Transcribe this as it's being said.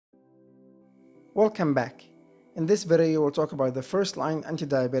Welcome back. In this video, we'll talk about the first-line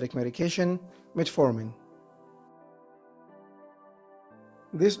anti-diabetic medication, Metformin.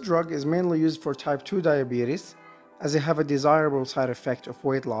 This drug is mainly used for type 2 diabetes, as it has a desirable side effect of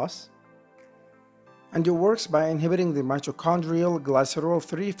weight loss, and it works by inhibiting the mitochondrial glycerol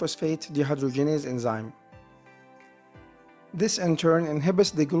 3-phosphate dehydrogenase enzyme. This in turn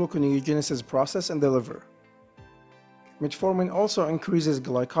inhibits the gluconeogenesis process in the liver. Metformin also increases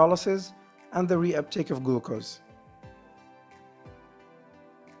glycolysis and the reuptake of glucose.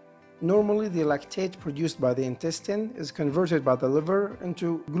 Normally, the lactate produced by the intestine is converted by the liver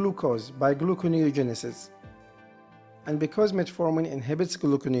into glucose by gluconeogenesis. And because metformin inhibits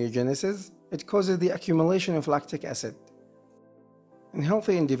gluconeogenesis, it causes the accumulation of lactic acid. In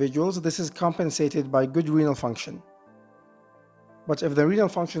healthy individuals, this is compensated by good renal function. But if the renal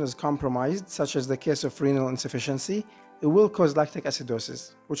function is compromised, such as the case of renal insufficiency, it will cause lactic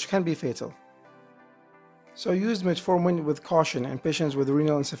acidosis, which can be fatal. So use metformin with caution in patients with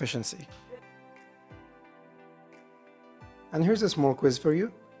renal insufficiency. And here's a small quiz for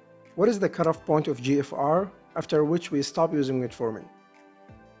you. What is the cutoff point of GFR after which we stop using metformin?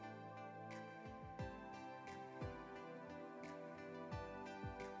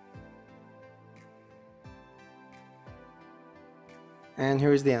 And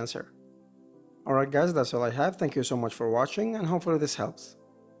here is the answer. Alright guys, that's all I have. Thank you so much for watching, and hopefully this helps.